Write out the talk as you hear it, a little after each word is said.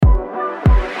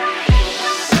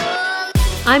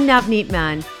I'm Navneet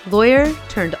Mann, lawyer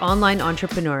turned online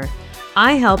entrepreneur.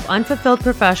 I help unfulfilled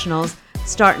professionals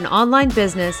start an online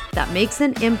business that makes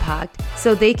an impact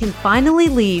so they can finally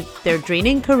leave their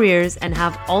draining careers and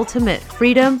have ultimate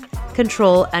freedom,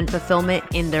 control, and fulfillment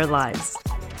in their lives.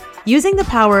 Using the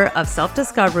power of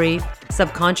self-discovery,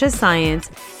 subconscious science,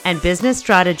 and business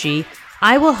strategy,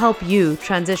 I will help you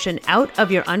transition out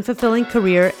of your unfulfilling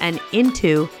career and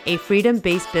into a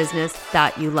freedom-based business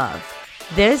that you love.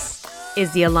 This is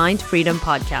the Aligned Freedom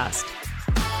Podcast.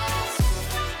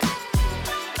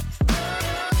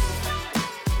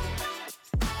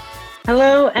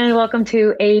 Hello, and welcome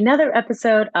to another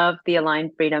episode of the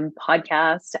Aligned Freedom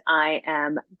Podcast. I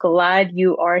am glad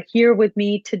you are here with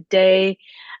me today.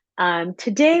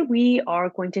 Today, we are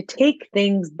going to take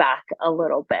things back a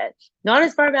little bit. Not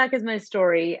as far back as my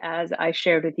story, as I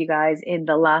shared with you guys in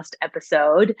the last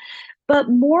episode, but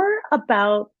more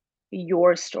about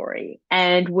your story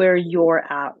and where you're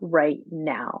at right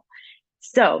now.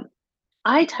 So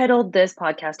I titled this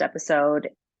podcast episode,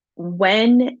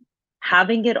 When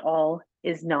Having It All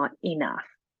Is Not Enough,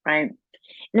 right?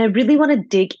 And I really want to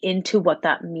dig into what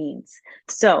that means.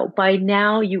 So by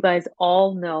now, you guys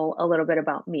all know a little bit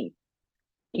about me.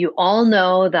 You all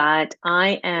know that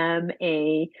I am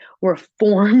a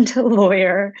reformed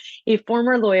lawyer, a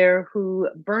former lawyer who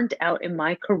burnt out in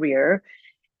my career.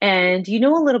 And you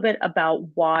know a little bit about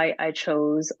why I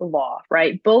chose law,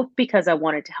 right? Both because I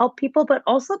wanted to help people, but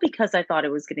also because I thought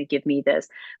it was going to give me this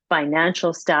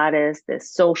financial status, this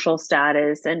social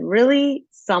status, and really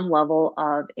some level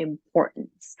of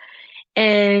importance.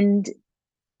 And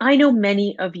I know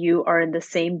many of you are in the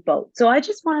same boat. So I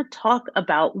just want to talk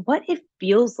about what it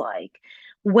feels like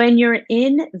when you're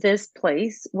in this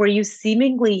place where you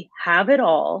seemingly have it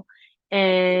all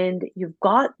and you've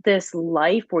got this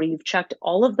life where you've checked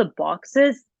all of the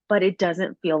boxes, but it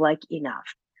doesn't feel like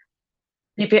enough.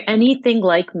 If you're anything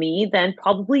like me, then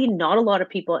probably not a lot of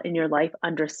people in your life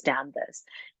understand this.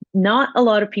 Not a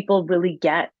lot of people really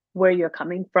get where you're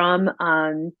coming from,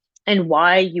 and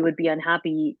why you would be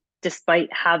unhappy despite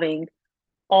having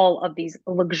all of these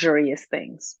luxurious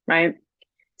things, right?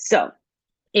 So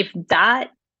if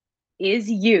that is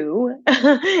you,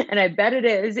 and I bet it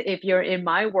is if you're in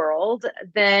my world,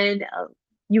 then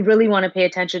you really want to pay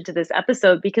attention to this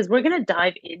episode, because we're going to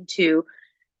dive into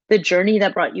the journey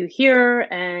that brought you here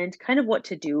and kind of what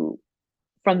to do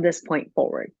from this point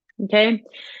forward. Okay,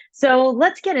 so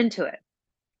let's get into it.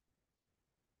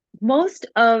 Most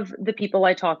of the people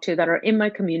I talk to that are in my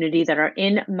community, that are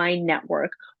in my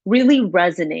network, really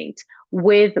resonate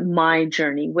with my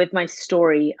journey, with my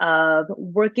story of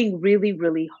working really,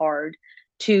 really hard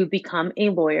to become a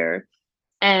lawyer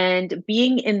and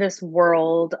being in this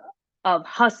world of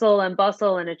hustle and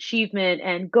bustle and achievement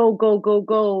and go, go, go,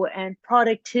 go and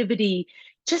productivity,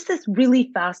 just this really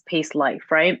fast-paced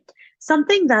life, right?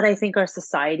 Something that I think our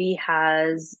society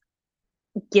has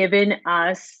given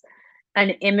us an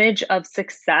image of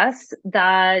success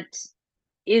that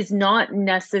is not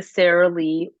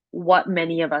necessarily what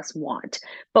many of us want,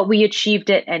 but we achieved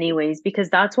it anyways because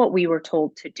that's what we were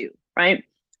told to do, right?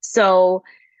 So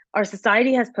our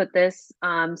society has put this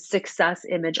success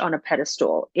image on a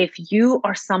pedestal. If you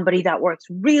are somebody that works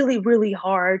really, really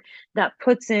hard, that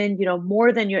puts in,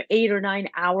 more than your 8 or 9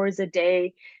 hours a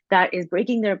day, that is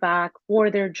breaking their back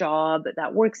for their job,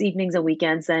 that works evenings and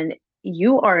weekends, then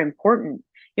you are important.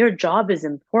 Your job is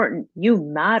important. You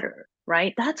matter,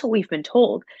 right? That's what we've been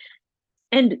told.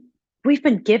 And we've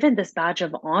been given this badge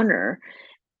of honor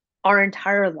our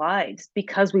entire lives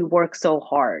because we work so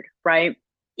hard, right?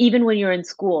 Even when you're in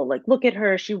school, like, look at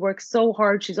her, she works so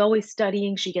hard. She's always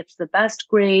studying. She gets the best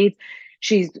grades.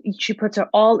 She puts her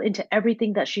all into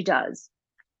everything that she does.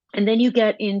 And then you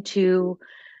get into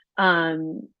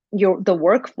the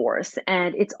workforce,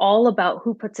 and it's all about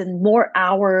who puts in more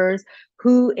hours,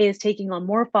 who is taking on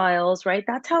more files, right?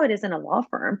 That's how it is in a law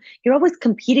firm. You're always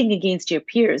competing against your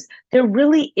peers. There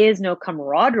really is no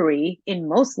camaraderie in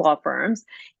most law firms.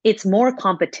 It's more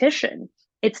competition.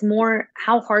 It's more,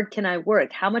 how hard can I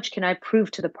work? How much can I prove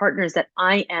to the partners that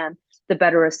I am the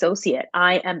better associate?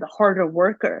 I am the harder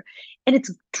worker. And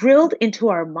it's drilled into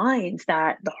our minds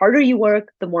that the harder you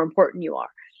work, the more important you are.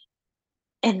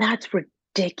 And that's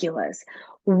ridiculous.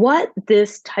 What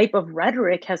this type of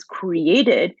rhetoric has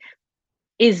created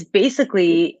is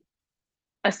basically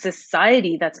a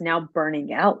society that's now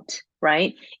burning out,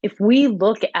 right? If we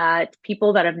look at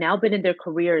people that have now been in their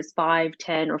careers 5,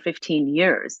 10, or 15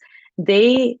 years,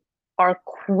 they are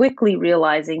quickly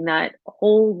realizing that,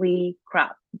 holy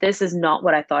crap, this is not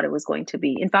what I thought it was going to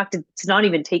be. In fact, it's not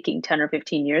even taking 10 or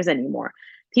 15 years anymore.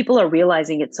 People are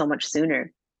realizing it so much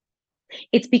sooner.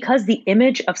 It's because the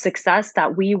image of success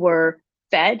that we were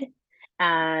fed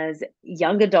as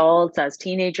young adults, as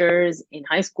teenagers, in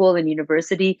high school and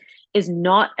university is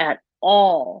not at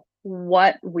all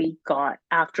what we got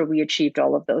after we achieved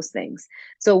all of those things.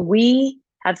 So we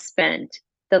have spent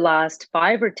the last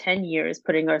 5 or 10 years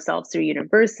putting ourselves through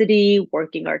university,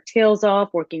 working our tails off,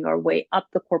 working our way up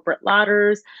the corporate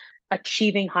ladders,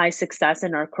 achieving high success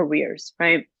in our careers,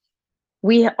 right?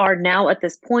 We are now at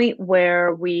this point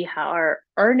where we are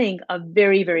earning a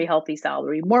very, very healthy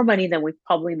salary, more money than we've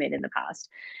probably made in the past,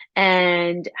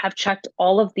 and have checked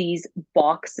all of these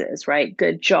boxes, right?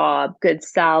 Good job, good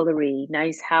salary,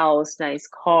 nice house, nice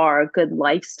car, good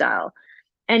lifestyle.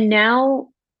 And now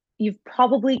you've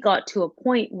probably got to a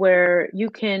point where you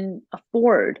can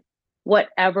afford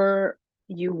whatever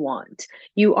you want.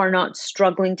 You are not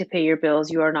struggling to pay your bills.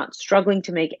 You are not struggling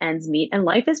to make ends meet. And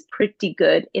life is pretty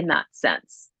good in that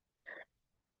sense.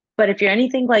 But if you're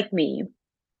anything like me,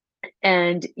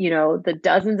 and the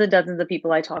dozens and dozens of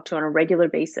people I talk to on a regular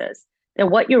basis, then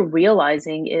what you're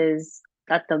realizing is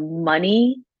that the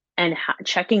money and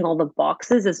checking all the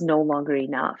boxes is no longer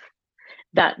enough,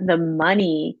 that the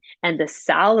money and the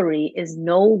salary is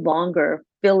no longer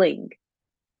filling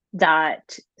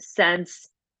that sense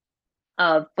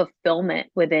of fulfillment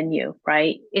within you,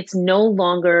 right? It's no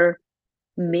longer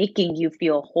making you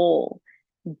feel whole.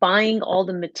 Buying all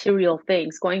the material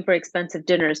things, going for expensive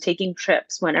dinners, taking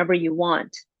trips whenever you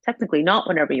want. Technically, not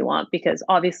whenever you want, because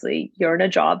obviously you're in a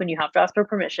job and you have to ask for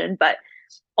permission, but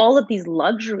all of these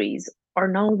luxuries are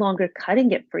no longer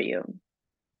cutting it for you.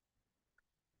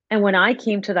 And when I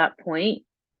came to that point,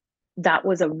 that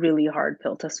was a really hard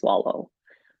pill to swallow.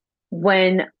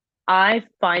 When I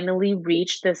finally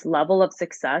reached this level of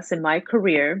success in my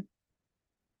career,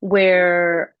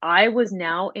 where I was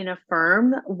now in a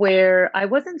firm where I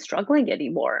wasn't struggling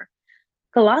anymore.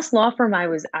 The last law firm I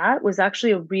was at was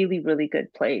actually a really, really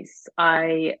good place.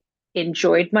 I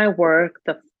enjoyed my work.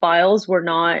 The files were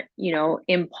not,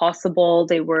 impossible.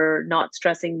 They were not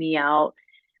stressing me out.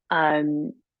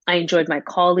 Um, I enjoyed my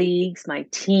colleagues, my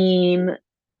team,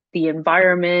 the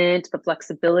environment, the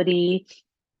flexibility.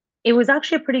 It was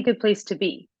actually a pretty good place to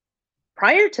be.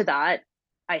 Prior to that,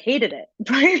 I hated it.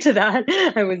 Prior to that,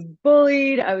 I was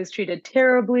bullied. I was treated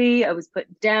terribly. I was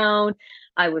put down.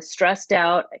 I was stressed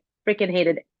out. I freaking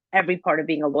hated every part of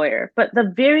being a lawyer. But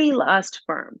the very last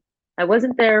firm, I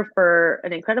wasn't there for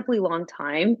an incredibly long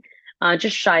time,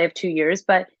 just shy of 2 years,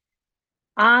 but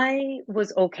I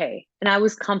was okay and I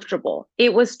was comfortable.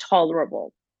 It was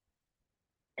tolerable.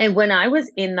 And when I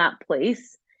was in that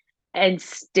place and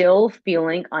still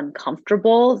feeling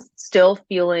uncomfortable, still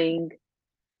feeling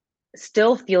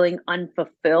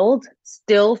unfulfilled,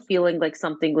 still feeling like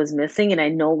something was missing and I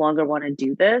no longer want to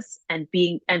do this and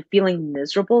feeling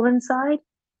miserable inside,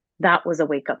 that was a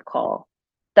wake up call.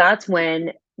 That's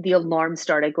when the alarm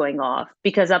started going off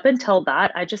because up until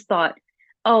that, I just thought,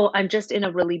 oh, I'm just in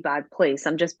a really bad place.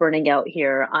 I'm just burning out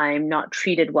here. I'm not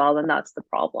treated well, and that's the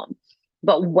problem.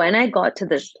 But when I got to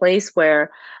this place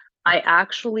where I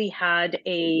actually had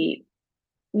a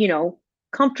you know,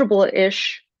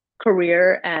 comfortable-ish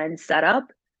career and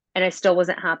setup, and I still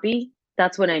wasn't happy,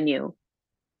 that's when I knew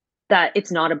that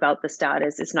it's not about the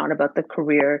status, it's not about the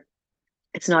career,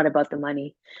 it's not about the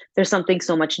money. There's something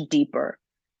so much deeper.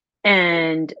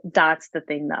 And that's the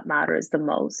thing that matters the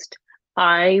most.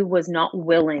 I was not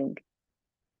willing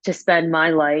to spend my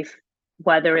life,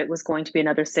 whether it was going to be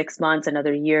another 6 months,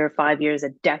 another year, 5 years, a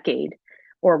decade,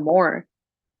 or more.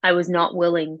 I was not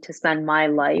willing to spend my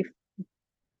life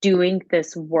doing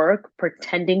this work,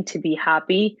 pretending to be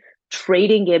happy,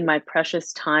 trading in my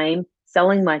precious time,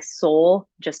 selling my soul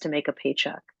just to make a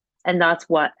paycheck. And that's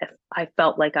what I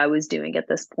felt like I was doing at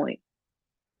this point.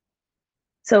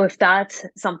 So if that's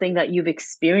something that you've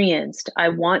experienced, I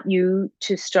want you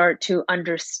to start to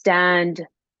understand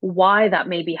why that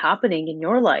may be happening in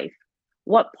your life.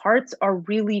 What parts are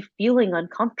really feeling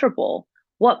uncomfortable?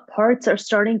 What parts are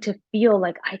starting to feel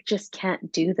like I just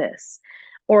can't do this?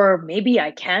 Or maybe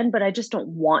I can, but I just don't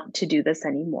want to do this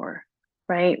anymore,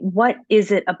 right? What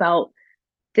is it about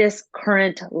this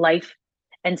current life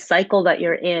and cycle that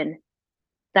you're in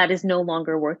that is no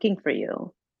longer working for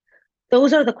you?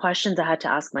 Those are the questions I had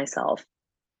to ask myself.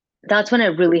 That's when I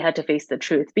really had to face the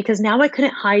truth because now I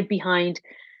couldn't hide behind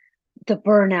the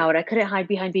burnout. I couldn't hide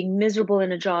behind being miserable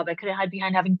in a job. I couldn't hide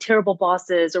behind having terrible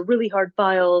bosses or really hard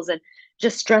files and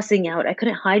just stressing out. I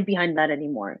couldn't hide behind that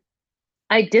anymore.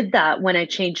 I did that when I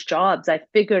changed jobs. I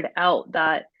figured out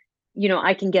that,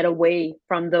 I can get away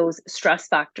from those stress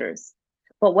factors.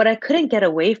 But what I couldn't get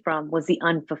away from was the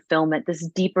unfulfillment, this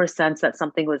deeper sense that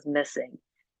something was missing.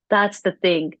 That's the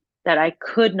thing that I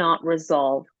could not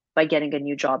resolve by getting a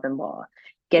new job in law,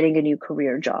 getting a new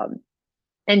career job.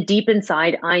 And deep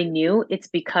inside, I knew it's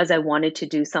because I wanted to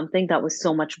do something that was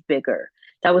so much bigger,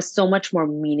 that was so much more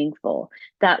meaningful,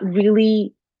 that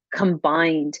really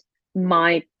combined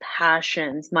my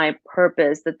passions, my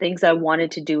purpose, the things I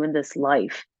wanted to do in this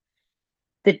life,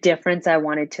 the difference I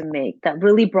wanted to make, that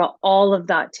really brought all of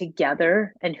that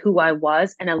together and who I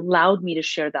was and allowed me to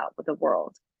share that with the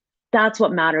world. That's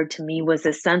what mattered to me, was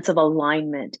a sense of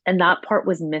alignment. And that part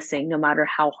was missing no matter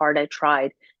how hard I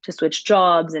tried to switch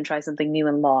jobs and try something new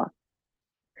in law.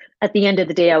 At the end of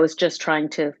the day, I was just trying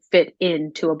to fit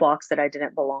into a box that I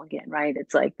didn't belong in, right?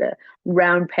 It's like the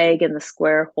round peg in the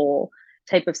square hole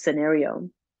type of scenario.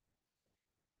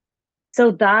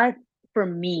 So that for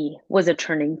me was a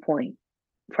turning point,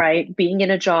 right? Being in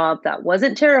a job that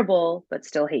wasn't terrible, but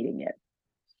still hating it.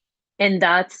 And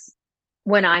that's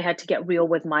when I had to get real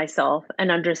with myself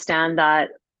and understand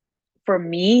that for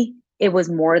me, it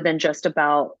was more than just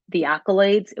about the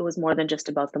accolades. It was more than just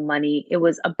about the money. It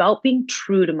was about being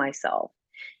true to myself.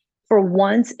 For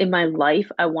once in my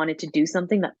life, I wanted to do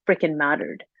something that freaking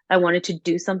mattered. I wanted to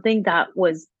do something that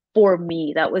was for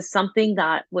me, that was something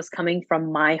that was coming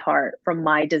from my heart, from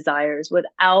my desires,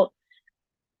 without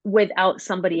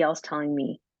somebody else telling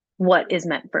me what is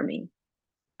meant for me.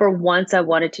 For once, I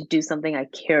wanted to do something I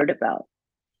cared about.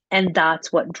 And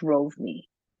that's what drove me.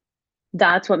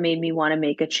 That's what made me want to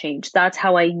make a change. That's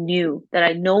how I knew that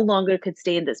I no longer could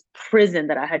stay in this prison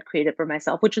that I had created for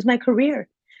myself, which was my career,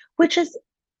 which is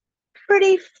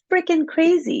pretty freaking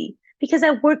crazy because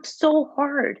I worked so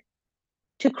hard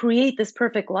to create this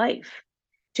perfect life,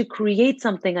 to create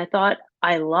something I thought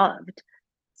I loved,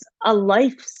 a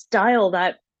lifestyle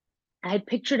that I had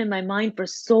pictured in my mind for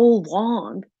so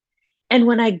long. And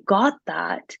when I got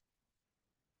that,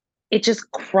 it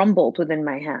just crumbled within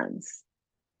my hands.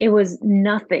 It was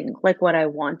nothing like what I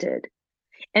wanted.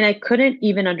 And I couldn't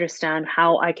even understand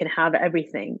how I can have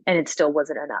everything and it still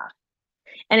wasn't enough.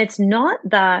 And it's not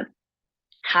that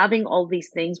having all these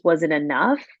things wasn't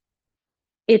enough,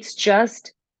 it's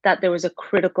just that there was a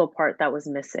critical part that was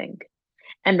missing.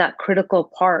 And that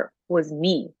critical part was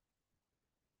me.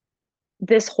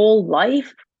 This whole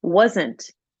life wasn't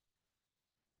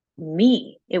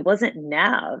me, it wasn't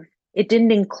Nav. It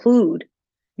didn't include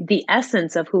the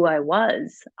essence of who I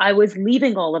was. I was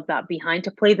leaving all of that behind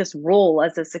to play this role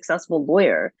as a successful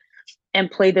lawyer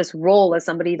and play this role as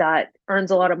somebody that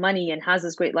earns a lot of money and has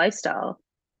this great lifestyle.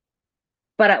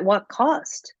 But at what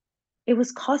cost? It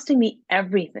was costing me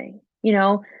everything.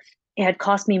 It had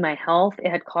cost me my health. It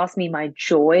had cost me my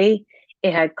joy.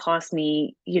 It had cost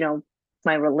me,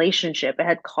 my relationship. It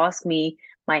had cost me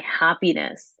my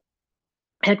happiness.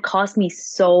 It had cost me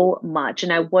so much.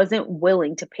 And I wasn't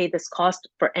willing to pay this cost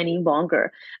for any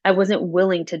longer. I wasn't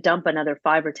willing to dump another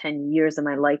 5 or 10 years of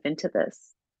my life into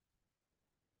this.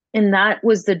 And that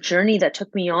was the journey that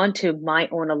took me on to my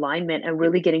own alignment and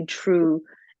really getting true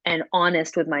and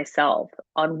honest with myself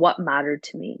on what mattered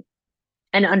to me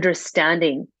and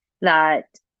understanding that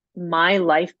my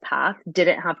life path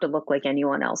didn't have to look like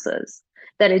anyone else's,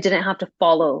 that it didn't have to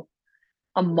follow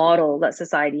a model that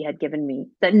society had given me,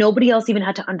 that nobody else even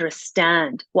had to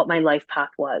understand what my life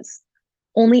path was.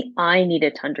 Only I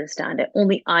needed to understand it.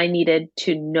 Only I needed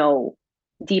to know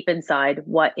deep inside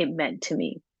what it meant to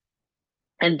me.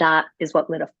 And that is what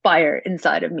lit a fire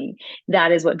inside of me.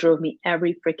 That is what drove me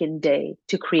every freaking day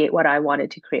to create what I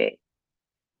wanted to create.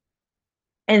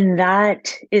 And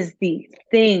that is the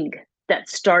thing that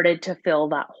started to fill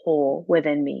that hole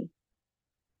within me.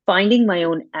 Finding my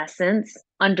own essence,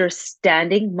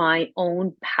 understanding my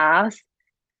own path,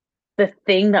 the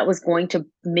thing that was going to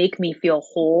make me feel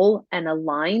whole and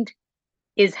aligned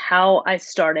is how I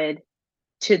started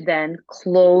to then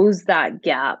close that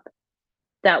gap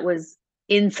that was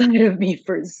inside of me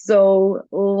for so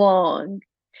long.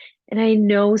 And I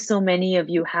know so many of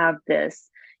you have this,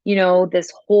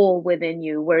 this hole within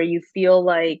you where you feel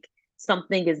like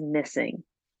something is missing,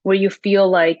 where you feel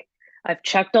like I've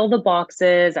checked all the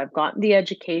boxes, I've gotten the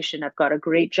education, I've got a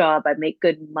great job, I make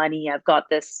good money, I've got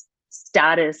this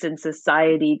status in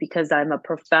society because I'm a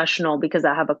professional, because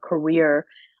I have a career,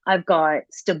 I've got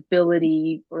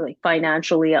stability, or like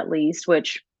financially at least,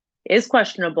 which is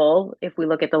questionable if we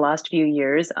look at the last few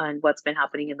years and what's been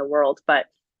happening in the world. But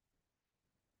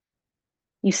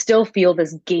you still feel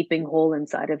this gaping hole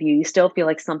inside of you. You still feel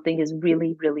like something is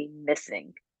really, really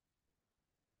missing.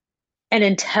 And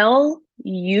until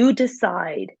you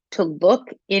decide to look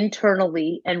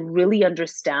internally and really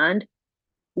understand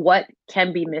what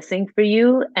can be missing for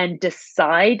you and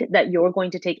decide that you're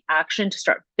going to take action to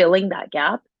start filling that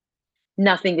gap,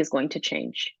 nothing is going to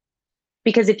change.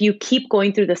 Because if you keep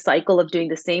going through the cycle of doing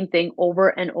the same thing over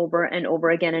and over and over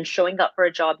again and showing up for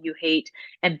a job you hate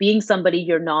and being somebody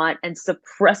you're not and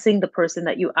suppressing the person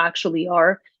that you actually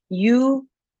are, you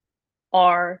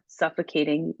are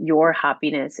suffocating your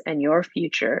happiness and your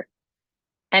future.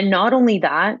 And not only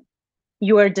that,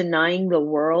 you are denying the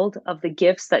world of the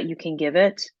gifts that you can give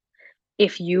it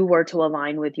if you were to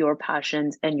align with your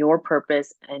passions and your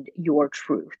purpose and your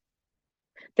truth.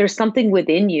 There's something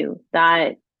within you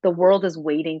that the world is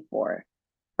waiting for,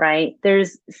 right?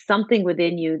 There's something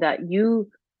within you that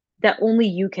only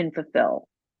you can fulfill,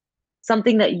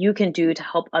 something that you can do to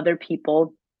help other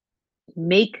people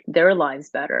make their lives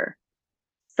better,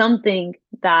 something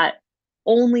that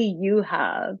only you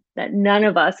have that none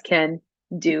of us can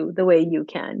do the way you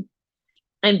can.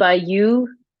 And by you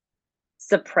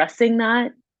suppressing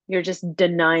that, you're just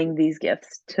denying these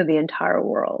gifts to the entire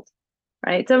world,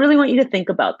 right? So I really want you to think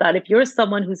about that. If you're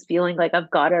someone who's feeling like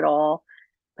I've got it all,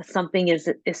 but something is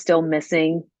still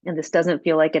missing and this doesn't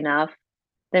feel like enough,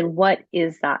 then what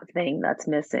is that thing that's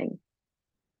missing?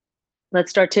 Let's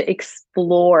start to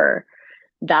explore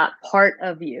that part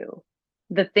of you,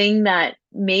 the thing that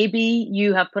maybe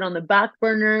you have put on the back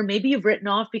burner, maybe you've written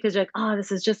off because you're like, oh,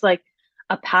 this is just like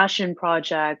a passion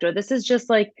project, or this is just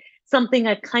like something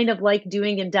I kind of like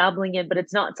doing and dabbling in, but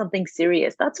it's not something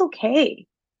serious. That's okay.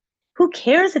 Who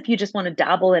cares if you just want to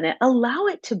dabble in it? Allow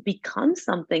it to become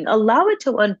something, allow it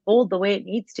to unfold the way it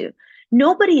needs to.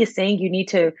 Nobody is saying you need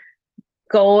to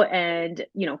go and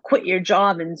quit your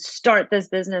job and start this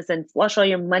business and flush all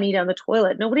your money down the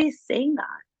toilet. Nobody's saying that.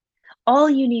 All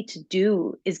you need to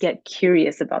do is get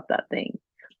curious about that thing.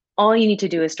 All you need to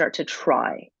do is start to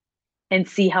try and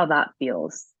see how that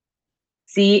feels.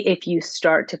 See if you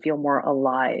start to feel more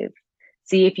alive.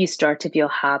 See if you start to feel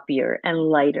happier and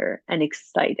lighter and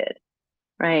excited,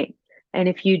 right? And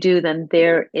if you do, then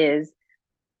there's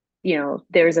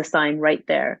a sign right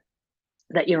there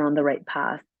that you're on the right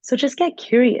path. So just get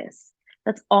curious.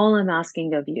 That's all I'm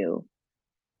asking of you.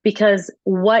 Because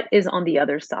what is on the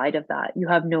other side of that? You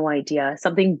have no idea.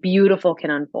 Something beautiful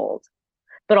can unfold.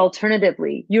 But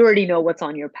alternatively, you already know what's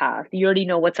on your path. You already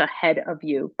know what's ahead of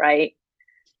you, right?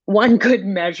 One good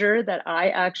measure that I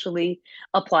actually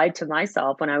applied to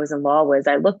myself when I was in law was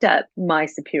I looked at my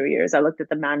superiors, I looked at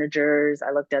the managers,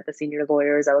 I looked at the senior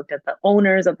lawyers, I looked at the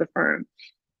owners of the firm.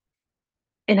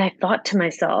 And I thought to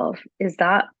myself, is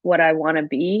that what I want to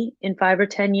be in 5 or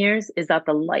 10 years? Is that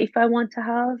the life I want to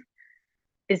have?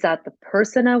 Is that the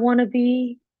person I want to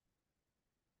be?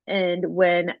 And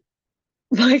when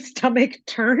my stomach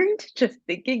turned just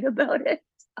thinking about it,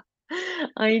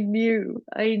 I knew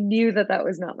that that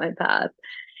was not my path.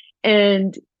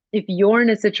 And if you're in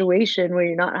a situation where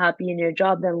you're not happy in your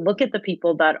job, then look at the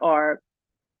people that are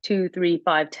 2, 3,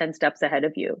 5, 10 steps ahead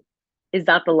of you. Is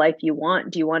that the life you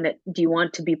want? Do you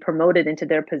want to be promoted into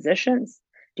their positions?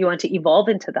 Do you want to evolve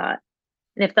into that?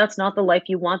 And if that's not the life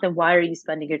you want, then why are you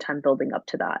spending your time building up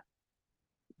to that?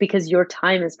 Because your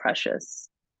time is precious.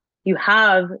 You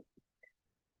have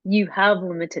you have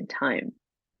limited time.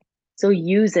 So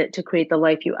use it to create the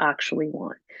life you actually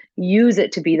want. Use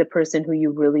it to be the person who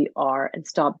you really are and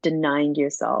stop denying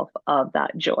yourself of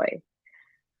that joy.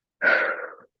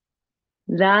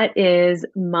 That is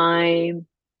my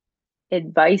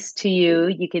advice to you.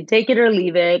 You can take it or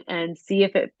leave it and see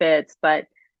if it fits, but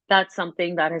that's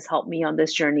something that has helped me on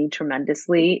this journey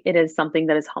tremendously. It is something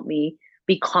that has helped me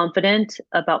be confident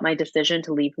about my decision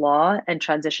to leave law and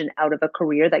transition out of a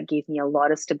career that gave me a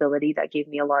lot of stability, that gave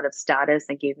me a lot of status,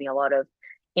 and gave me a lot of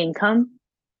income,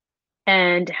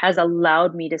 and has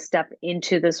allowed me to step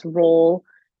into this role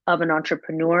of an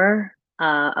entrepreneur,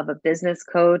 of a business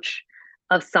coach,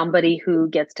 of somebody who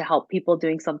gets to help people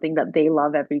doing something that they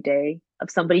love every day,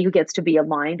 of somebody who gets to be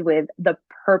aligned with the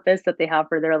purpose that they have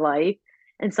for their life,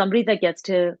 and somebody that gets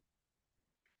to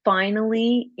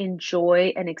finally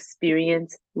enjoy and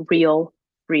experience real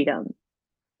freedom.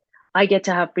 I get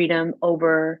to have freedom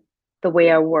over the way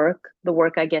I work, the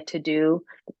work I get to do,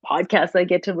 the podcasts I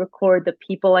get to record, the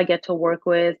people I get to work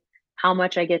with, how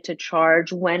much I get to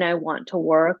charge, when I want to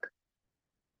work.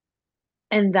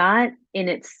 And that in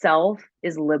itself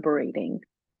is liberating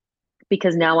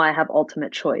because now I have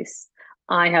ultimate choice.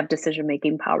 I have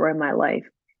decision-making power in my life.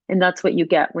 And that's what you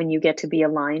get when you get to be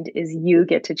aligned is you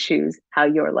get to choose how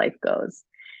your life goes.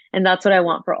 And that's what I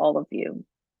want for all of you.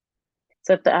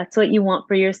 So if that's what you want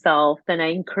for yourself, then I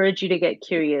encourage you to get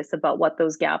curious about what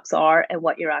those gaps are and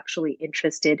what you're actually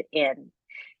interested in.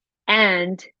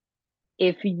 And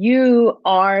if you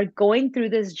are going through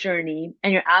this journey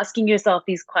and you're asking yourself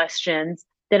these questions,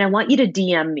 then I want you to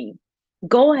DM me.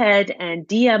 Go ahead and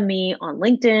DM me on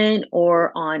LinkedIn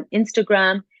or on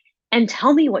Instagram and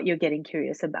tell me what you're getting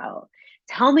curious about.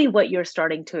 Tell me what you're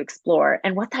starting to explore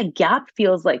and what that gap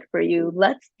feels like for you.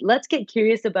 Let's get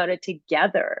curious about it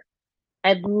together.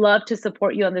 I'd love to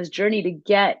support you on this journey to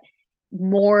get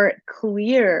more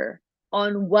clear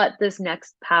on what this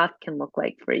next path can look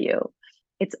like for you.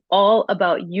 It's all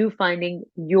about you finding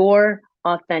your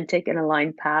authentic and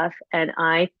aligned path, and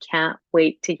I can't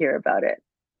wait to hear about it.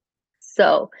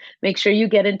 So make sure you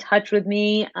get in touch with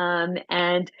me.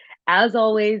 And as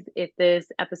always, if this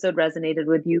episode resonated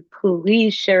with you,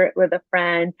 please share it with a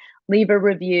friend, leave a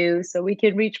review so we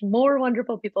can reach more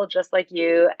wonderful people just like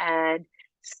you and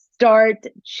start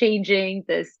changing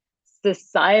this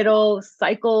societal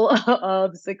cycle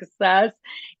of success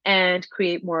and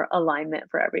create more alignment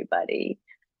for everybody.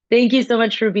 Thank you so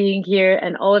much for being here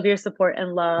and all of your support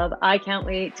and love. I can't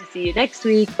wait to see you next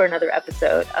week for another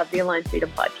episode of the Aligned Freedom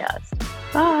Podcast.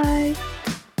 Bye.